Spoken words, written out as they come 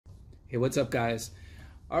Hey, what's up, guys?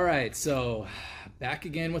 All right, so back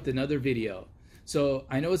again with another video. So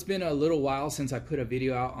I know it's been a little while since I put a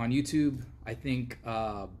video out on YouTube. I think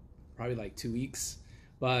probably like 2 weeks,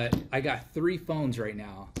 but I got 3 phones right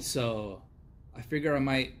now. So I figure I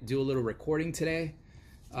might do a little recording today.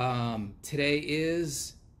 Today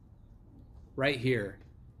is right here,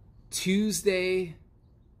 Tuesday,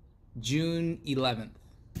 June 11th,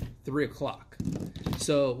 3 o'clock.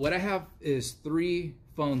 So what I have is 3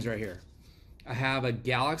 phones right here. I have a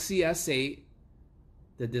Galaxy S8.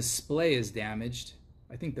 The display is damaged.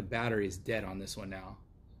 I think the battery is dead on this one now.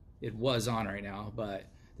 It was on right now, but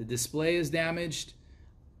the display is damaged.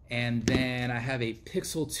 And then I have a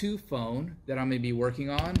Pixel 2 phone that I'm going to be working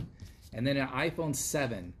on, and then an iPhone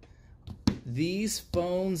 7. These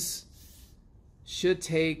phones should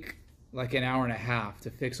take like an hour and a half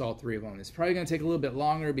to fix all 3 of them. It's probably going to take a little bit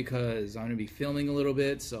longer because I'm going to be filming a little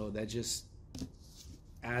bit, so that just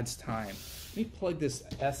adds time. Let me plug this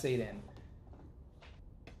S8 in.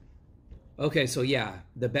 Okay, so yeah,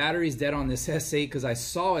 the battery's dead on this S8 because I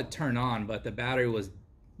saw it turn on, but the battery was,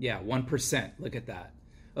 1%. Look at that.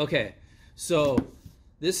 Okay, so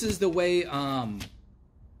this is the way I'm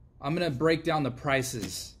gonna break down the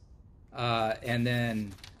prices, and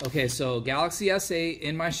then okay, so Galaxy S8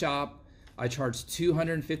 in my shop, I charge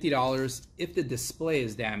 $250 if the display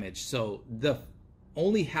is damaged. So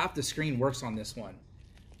only half the screen works on this one.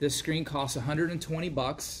 This screen costs 120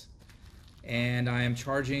 bucks, and I am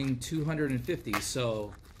charging 250.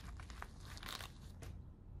 So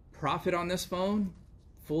profit on this phone,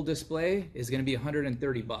 full display, is going to be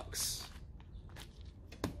 130 bucks.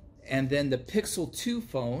 And then the Pixel 2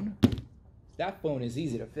 phone, that phone is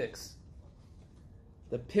easy to fix.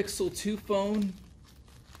 The Pixel 2 phone,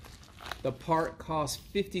 the part costs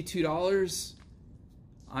 $52.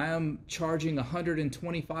 I am charging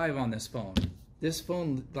 125 on this phone. This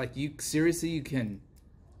phone, like, you can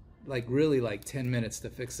like really like 10 minutes to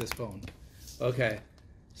fix this phone. Okay,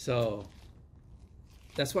 so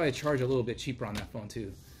that's why I charge a little bit cheaper on that phone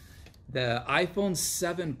too. The iPhone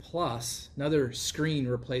 7 Plus, another screen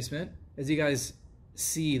replacement. As you guys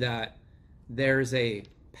see, that there's a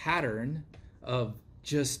pattern of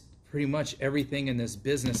just pretty much everything in this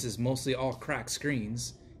business is mostly all cracked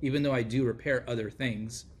screens, even though I do repair other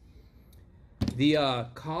things. The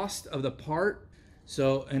cost of the part,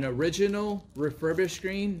 so an original refurbished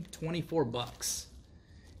screen, 24 bucks.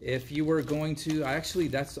 If you were going to, actually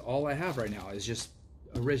that's all I have right now is just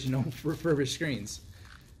original refurbished screens.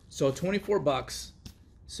 So 24 bucks.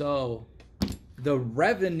 So the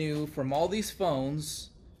revenue from all these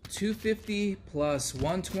phones, 250 plus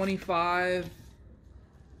 125,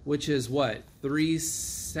 which is what,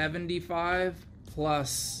 375,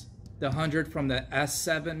 plus the 100 from the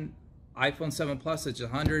S7, iPhone 7 Plus, it's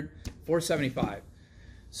 100, 475.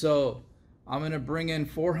 So I'm gonna bring in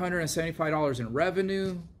 $475 in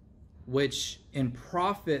revenue, which in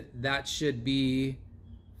profit, that should be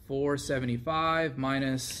 475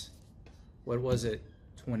 minus, what was it,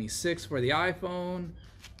 26 for the iPhone,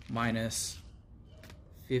 minus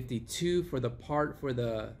 52 for the part for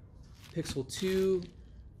the Pixel 2,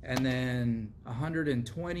 and then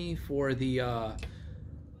 120 for the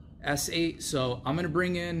S8. So I'm gonna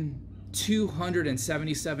bring in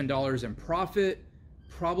 $277 in profit,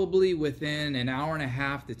 probably within an hour and a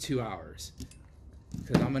half to 2 hours,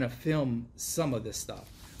 because I'm gonna film some of this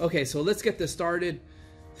stuff. Okay, so let's get this started.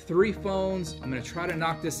 3 phones. I'm gonna try to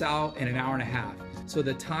knock this out in an hour and a half. So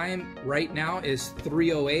the time right now is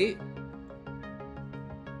 3:08.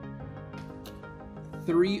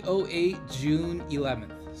 3:08 June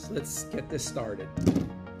 11th. So let's get this started.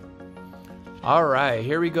 All right,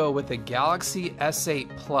 here we go with the Galaxy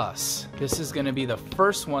S8 Plus. This is gonna be the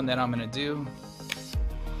first one that I'm gonna do.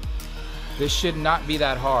 This should not be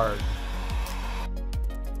that hard.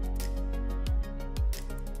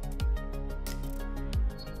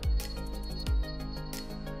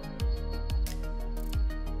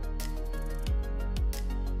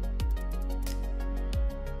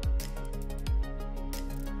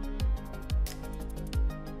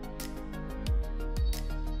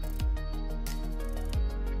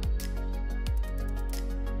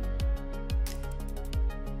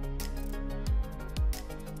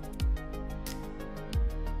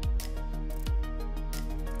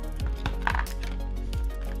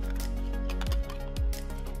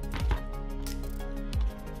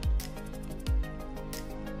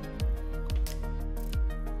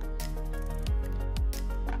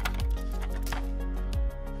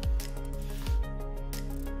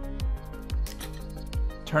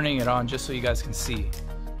 Turning it on just so you guys can see.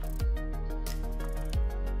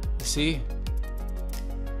 You see?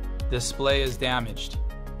 Display is damaged.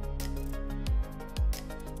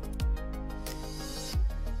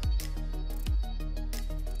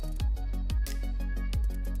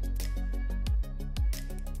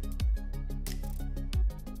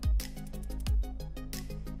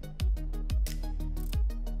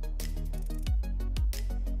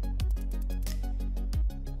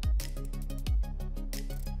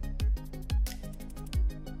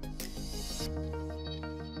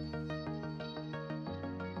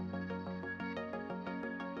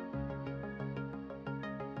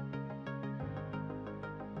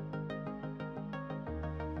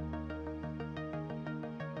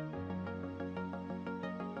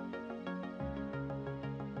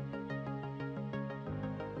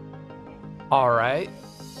 All right,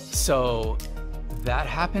 so that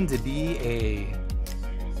happened to be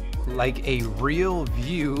a real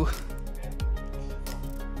view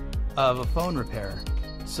of a phone repair.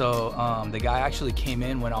 So the guy actually came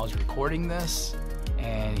in when I was recording this,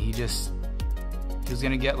 and he was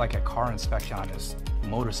gonna get like a car inspection on his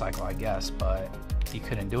motorcycle, I guess, but he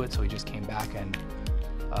couldn't do it, so he just came back, and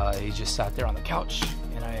he just sat there on the couch,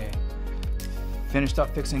 and I finished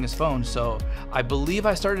up fixing his phone. So I believe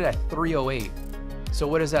I started at 308. So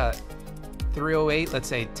what is that? 308, let's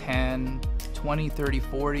say 10, 20, 30,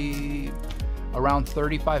 40, around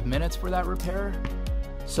 35 minutes for that repair.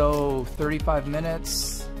 So 35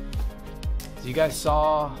 minutes, as you guys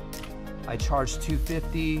saw, I charged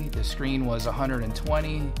 $250, the screen was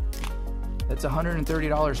 $120. That's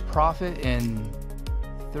 $130 profit in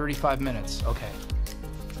 35 minutes. Okay,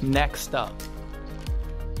 next up,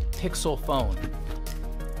 Pixel phone.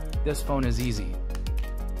 This phone is easy.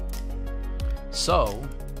 So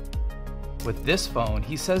with this phone,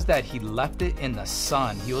 he says that he left it in the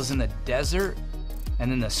sun. He was in the desert,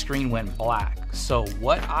 and then the screen went black. So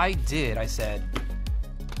what I did, I said,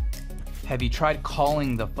 have you tried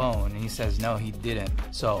calling the phone? And he says, no, he didn't.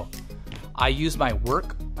 So I use my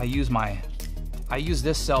work, I use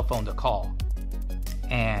this cell phone to call.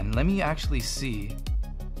 And let me actually see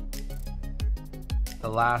the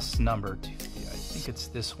last number. I think it's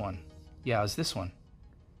this one. Yeah, it's this one.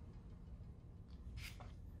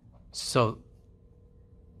 So,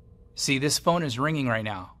 see, this phone is ringing right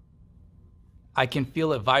now. I can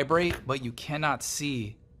feel it vibrate, but you cannot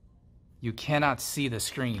see the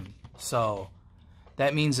screen. So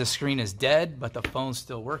that means the screen is dead, but the phone's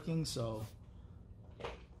still working. So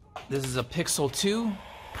this is a Pixel 2.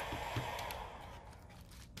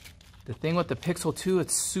 The thing with the Pixel 2,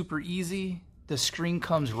 it's super easy. The screen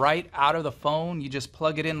comes right out of the phone. You just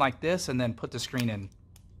plug it in like this and then put the screen in.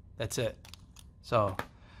 That's it. So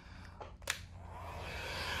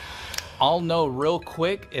I'll know real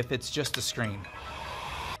quick if it's just a screen.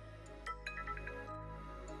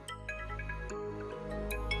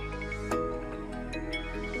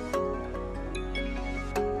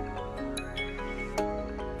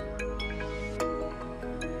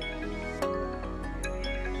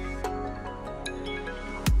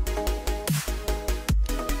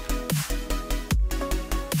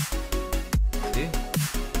 See?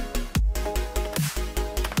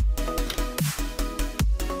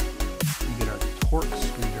 Torque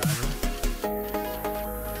screwdriver.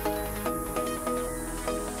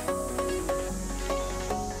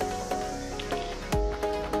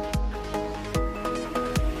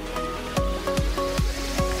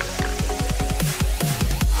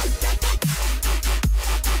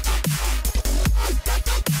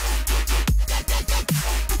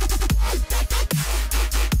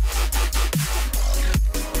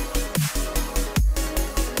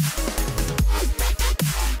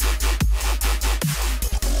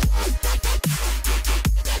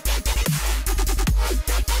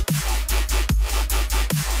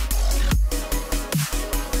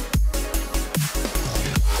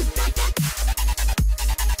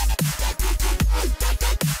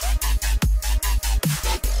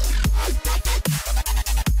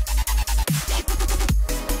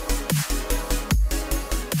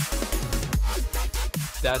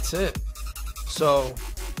 That's it. So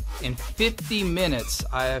in 50 minutes,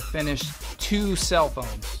 I have finished 2 cell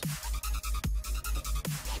phones.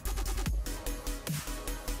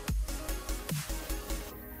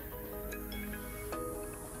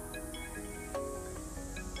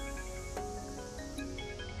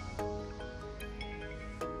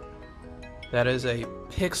 That is a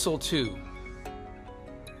Pixel 2.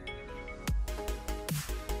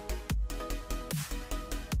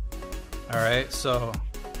 All right, so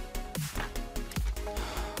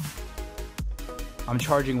I'm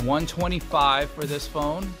charging $125 for this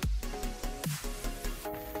phone.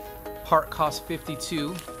 Part cost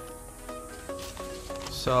 $52.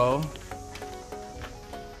 So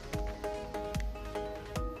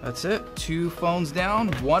that's it. 2 phones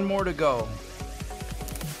down, 1 more to go.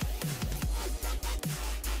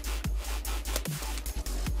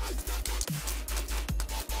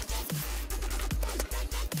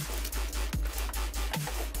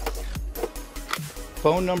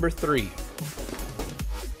 Phone number 3.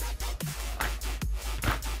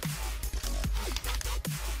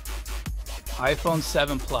 iPhone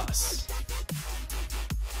 7 Plus.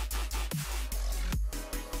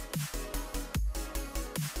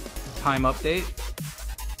 Time update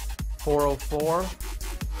 404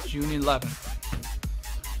 June 11th.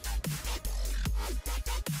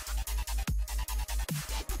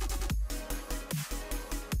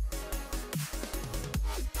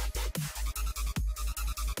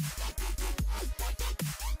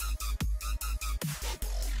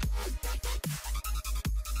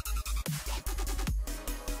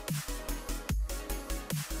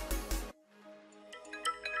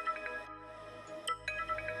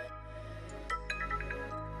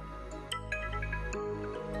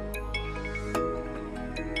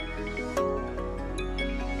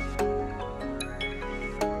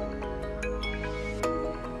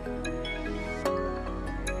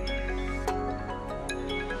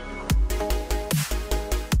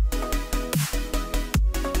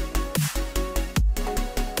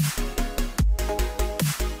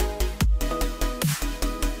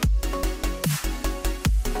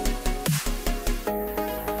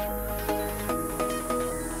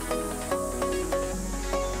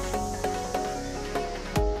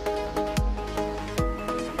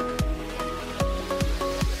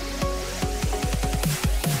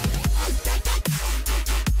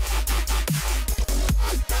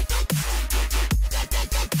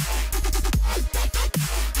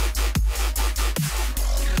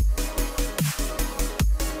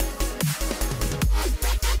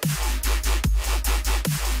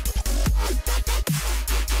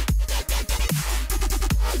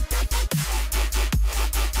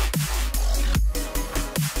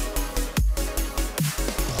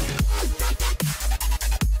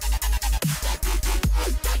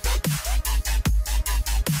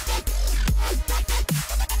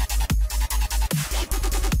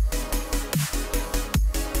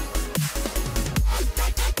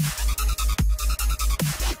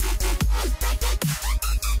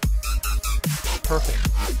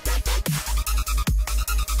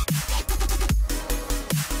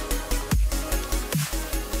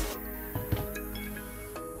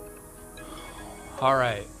 All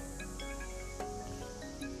right.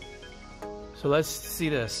 So let's see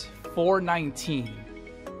this, 419.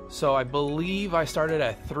 So I believe I started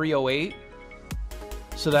at 308.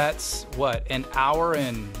 So that's what, an hour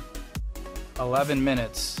and 11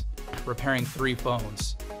 minutes repairing 3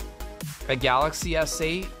 phones. A Galaxy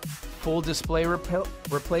S8 full display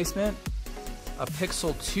replacement, a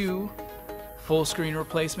Pixel 2 full screen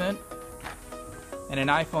replacement, and an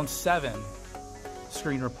iPhone 7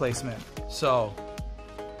 screen replacement. So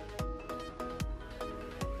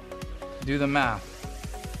do the math.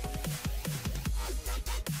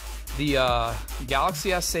 The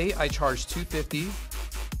Galaxy S8 I charged $250,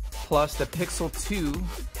 plus the Pixel 2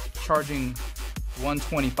 charging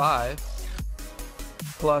 $125,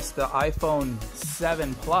 plus the iPhone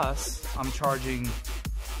 7 Plus I'm charging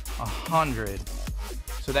 $100.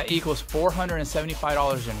 So that equals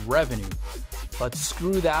 $475 in revenue. But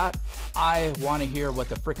screw that, I want to hear what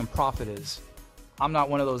the freaking profit is. I'm not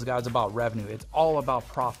one of those guys about revenue. It's all about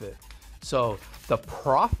profit. So the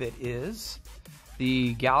profit is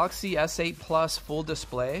the Galaxy S8 Plus full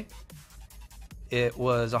display. It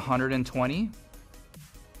was $120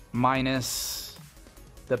 minus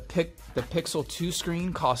the Pixel 2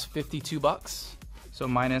 screen cost $52. So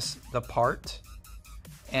minus the part,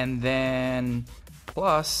 and then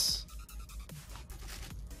plus,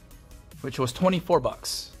 which was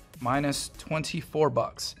 $24, minus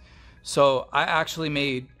 $24. So I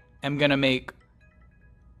actually am gonna make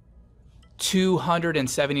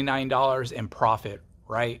 $279 in profit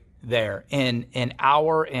right there in an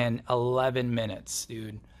hour and 11 minutes,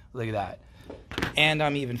 dude. Look at that. And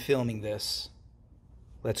I'm even filming this.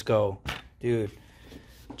 Let's go. Dude,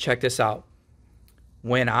 check this out.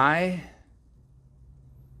 When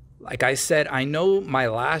like I said, I know my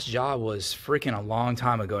last job was freaking a long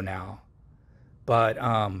time ago now, but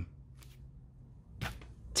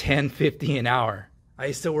 $10.50 an hour. I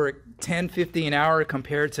used to work $10.50 an hour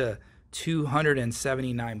compared to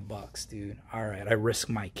 $279, dude. All right, I risked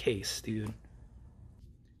my case, dude.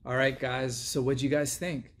 All right, guys, so what'd you guys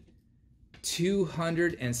think?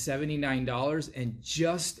 $279 in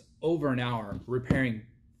just over an hour repairing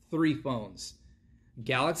 3 phones.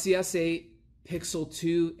 Galaxy S8, Pixel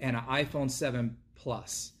 2, and an iPhone 7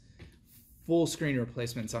 Plus. Full screen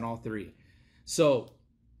replacements on all 3. So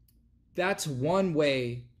that's one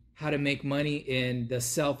way how to make money in the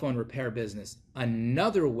cell phone repair business.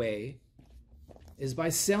 Another way is by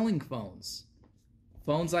selling phones.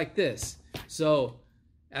 Phones like this. So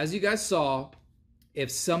as you guys saw, if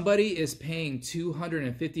somebody is paying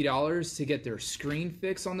 $250 to get their screen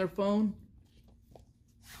fixed on their phone,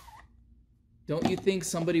 don't you think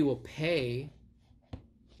somebody will pay,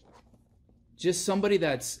 just somebody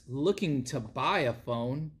that's looking to buy a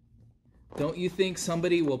phone, don't you think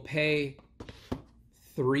somebody will pay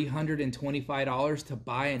 $325 to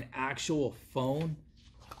buy an actual phone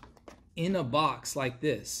in a box like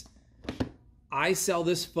this? I sell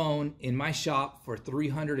this phone in my shop for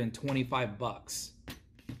 $325.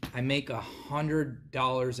 I make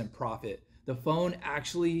 $100 in profit. The phone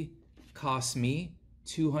actually costs me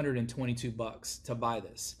 $222 to buy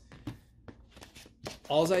this.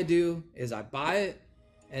 All I do is I buy it,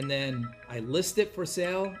 and then I list it for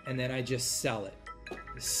sale, and then I just sell it.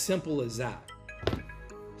 As simple as that.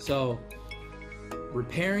 So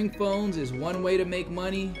repairing phones is one way to make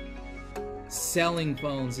money. Selling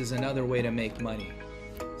phones is another way to make money.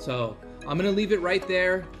 So I'm gonna leave it right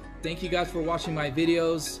there. Thank you guys for watching my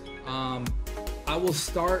videos. I will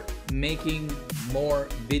start making more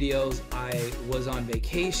videos. I was on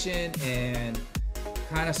vacation and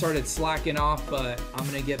kind of started slacking off, but I'm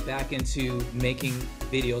gonna get back into making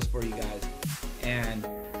videos for you guys. And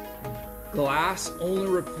glass only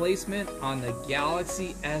replacement on the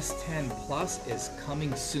Galaxy S10 Plus is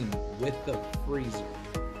coming soon with the freezer.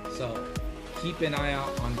 So keep an eye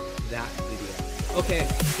out on that video. Okay,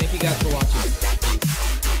 thank you guys for watching.